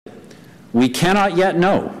We cannot yet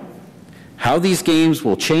know how these games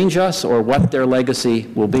will change us or what their legacy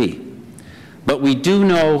will be. But we do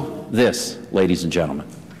know this, ladies and gentlemen,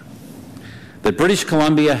 that British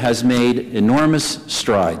Columbia has made enormous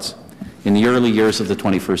strides in the early years of the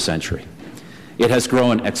 21st century. It has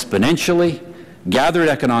grown exponentially, gathered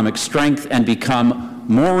economic strength, and become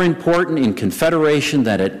more important in Confederation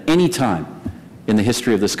than at any time in the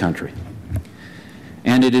history of this country.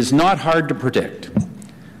 And it is not hard to predict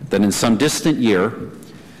that in some distant year,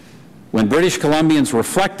 when British Columbians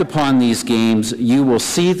reflect upon these games, you will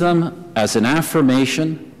see them as an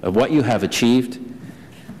affirmation of what you have achieved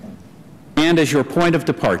and as your point of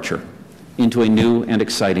departure into a new and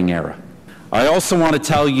exciting era. I also want to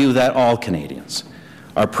tell you that all Canadians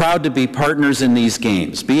are proud to be partners in these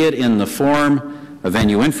games, be it in the form of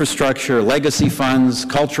venue infrastructure, legacy funds,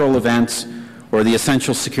 cultural events, or the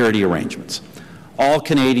essential security arrangements. All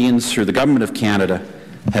Canadians, through the Government of Canada,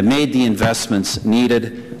 have made the investments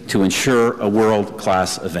needed to ensure a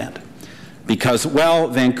world-class event. Because, well,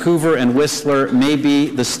 Vancouver and Whistler may be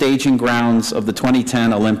the staging grounds of the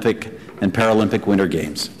 2010 Olympic and Paralympic Winter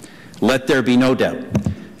Games. Let there be no doubt,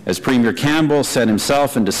 as Premier Campbell said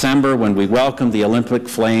himself in December when we welcomed the Olympic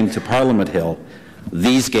flame to Parliament Hill,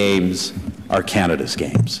 these games are Canada's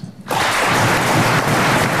games.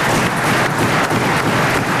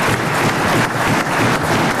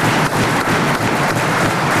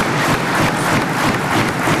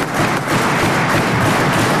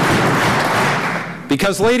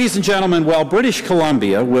 Because, ladies and gentlemen, while British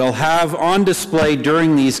Columbia will have on display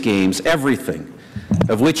during these games everything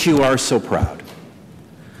of which you are so proud,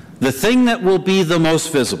 the thing that will be the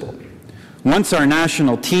most visible once our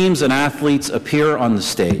national teams and athletes appear on the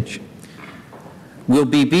stage will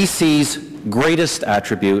be BC's greatest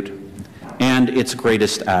attribute and its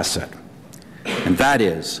greatest asset, and that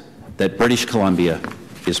is that British Columbia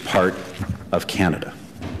is part of Canada.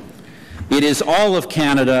 It is all of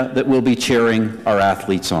Canada that will be cheering our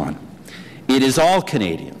athletes on. It is all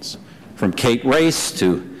Canadians, from Kate Race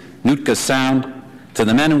to Nootka Sound to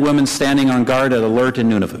the men and women standing on guard at Alert in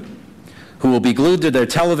Nunavut, who will be glued to their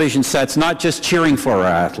television sets not just cheering for our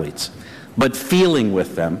athletes, but feeling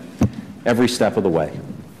with them every step of the way.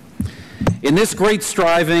 In this great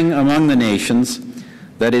striving among the nations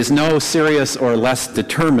that is no serious or less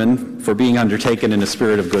determined for being undertaken in a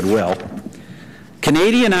spirit of goodwill,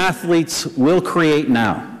 Canadian athletes will create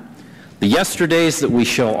now the yesterdays that we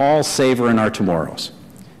shall all savor in our tomorrows,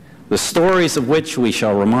 the stories of which we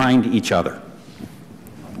shall remind each other,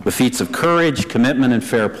 the feats of courage, commitment, and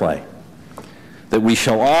fair play that we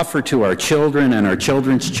shall offer to our children and our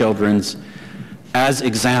children's children as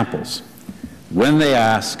examples when they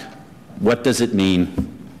ask, what does it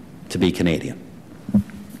mean to be Canadian?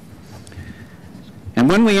 And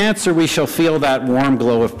when we answer, we shall feel that warm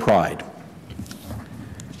glow of pride,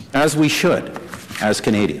 as we should, as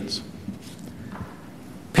Canadians.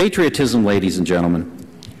 Patriotism, ladies and gentlemen,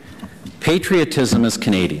 patriotism as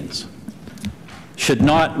Canadians should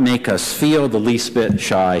not make us feel the least bit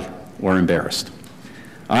shy or embarrassed.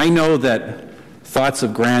 I know that thoughts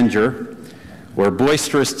of grandeur or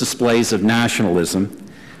boisterous displays of nationalism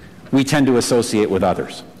we tend to associate with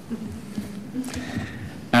others.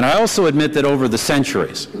 And I also admit that over the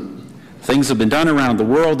centuries, things have been done around the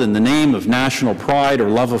world in the name of national pride or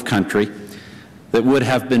love of country that would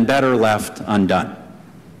have been better left undone.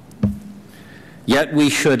 Yet we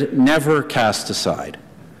should never cast aside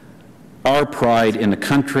our pride in a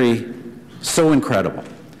country so incredible,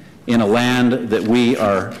 in a land that we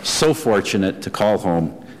are so fortunate to call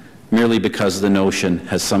home merely because the notion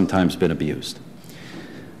has sometimes been abused.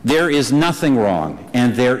 There is nothing wrong,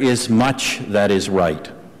 and there is much that is right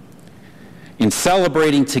in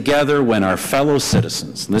celebrating together when our fellow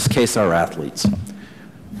citizens, in this case our athletes,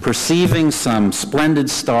 perceiving some splendid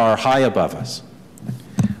star high above us,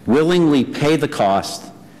 willingly pay the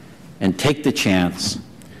cost and take the chance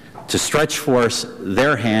to stretch forth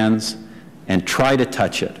their hands and try to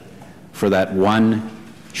touch it for that one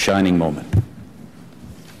shining moment.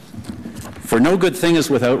 For no good thing is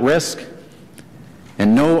without risk,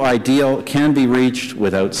 and no ideal can be reached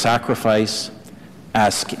without sacrifice.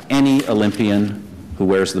 Ask any Olympian who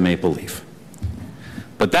wears the maple leaf.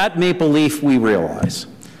 But that maple leaf, we realize,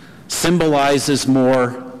 symbolizes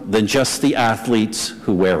more than just the athletes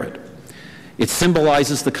who wear it. It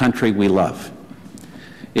symbolizes the country we love.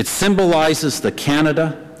 It symbolizes the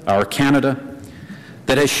Canada, our Canada,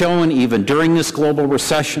 that has shown even during this global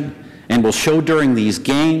recession and will show during these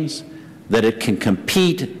games that it can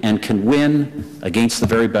compete and can win against the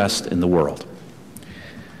very best in the world.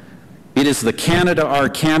 It is the Canada, our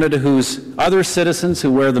Canada, whose other citizens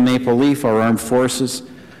who wear the maple leaf, our armed forces,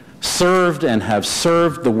 served and have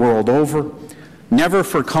served the world over, never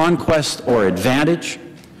for conquest or advantage,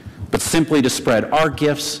 but simply to spread our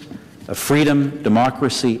gifts of freedom,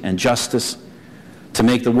 democracy, and justice, to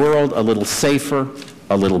make the world a little safer,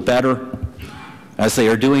 a little better, as they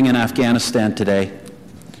are doing in Afghanistan today,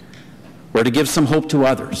 or to give some hope to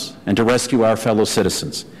others and to rescue our fellow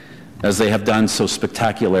citizens, as they have done so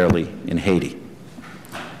spectacularly in Haiti.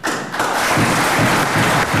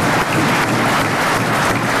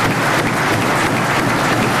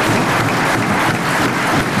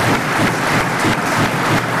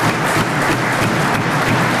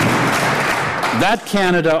 That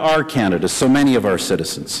Canada, our Canada, so many of our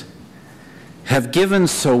citizens have given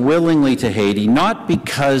so willingly to Haiti, not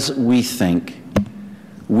because we think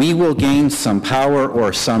we will gain some power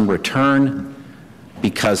or some return,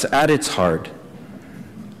 because at its heart,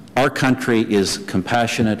 our country is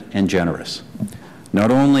compassionate and generous, not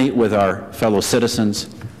only with our fellow citizens,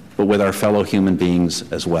 but with our fellow human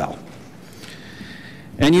beings as well.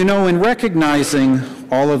 And you know, in recognizing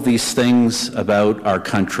all of these things about our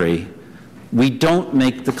country, we don't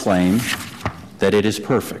make the claim that it is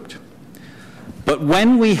perfect. But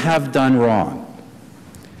when we have done wrong,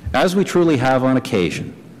 as we truly have on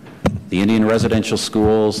occasion, the Indian residential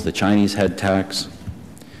schools, the Chinese head tax,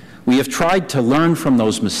 we have tried to learn from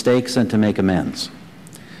those mistakes and to make amends.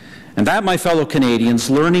 And that, my fellow Canadians,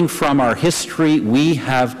 learning from our history, we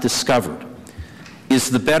have discovered, is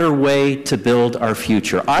the better way to build our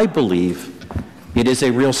future. I believe it is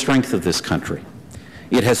a real strength of this country.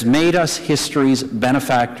 It has made us history's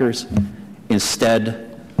benefactors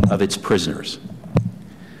instead of its prisoners.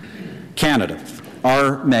 Canada,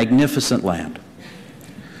 our magnificent land,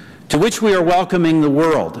 to which we are welcoming the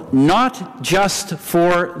world, not just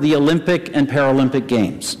for the Olympic and Paralympic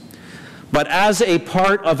Games, but as a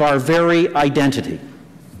part of our very identity,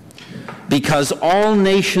 because all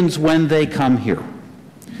nations, when they come here,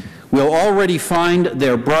 will already find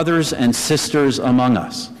their brothers and sisters among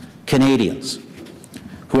us, Canadians,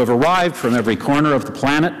 who have arrived from every corner of the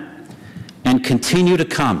planet and continue to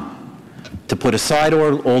come to put aside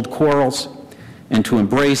old quarrels and to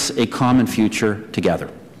embrace a common future together.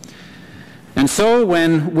 And so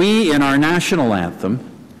when we, in our national anthem,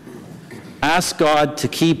 ask God to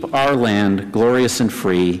keep our land glorious and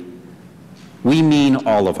free, we mean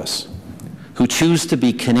all of us who choose to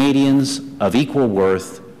be Canadians of equal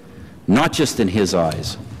worth, not just in His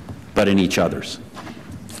eyes, but in each other's.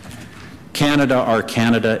 Canada, our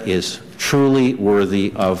Canada, is truly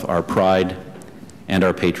worthy of our pride and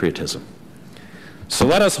our patriotism. So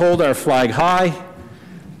let us hold our flag high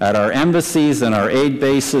at our embassies and our aid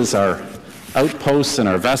bases, our outposts and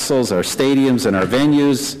our vessels, our stadiums and our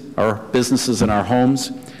venues, our businesses and our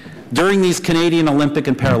homes during these Canadian Olympic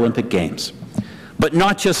and Paralympic Games. But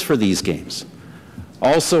not just for these games,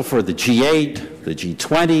 also for the G8, the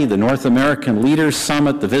G20, the North American Leaders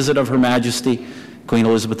Summit, the visit of Her Majesty, Queen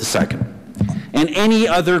Elizabeth II, and any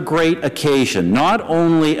other great occasion, not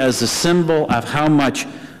only as a symbol of how much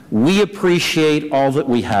we appreciate all that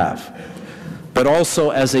we have, but also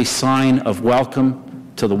as a sign of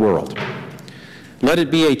welcome to the world. Let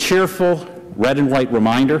it be a cheerful red and white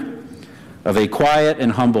reminder of a quiet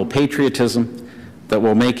and humble patriotism that,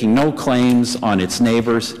 while making no claims on its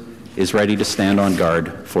neighbors, is ready to stand on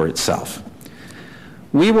guard for itself.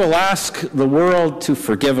 We will ask the world to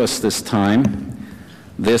forgive us this time,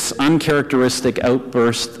 this uncharacteristic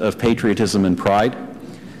outburst of patriotism and pride,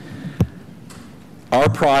 our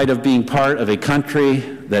pride of being part of a country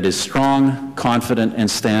that is strong, confident, and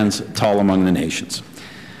stands tall among the nations.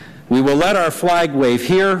 We will let our flag wave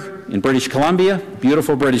here in British Columbia,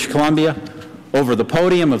 beautiful British Columbia, over the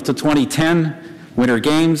podium of the 2010 Winter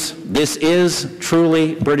Games. This is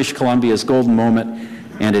truly British Columbia's golden moment,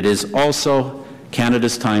 and it is also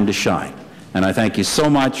Canada's time to shine. And I thank you so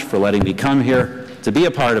much for letting me come here to be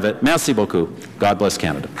a part of it. Merci beaucoup. God bless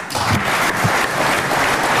Canada.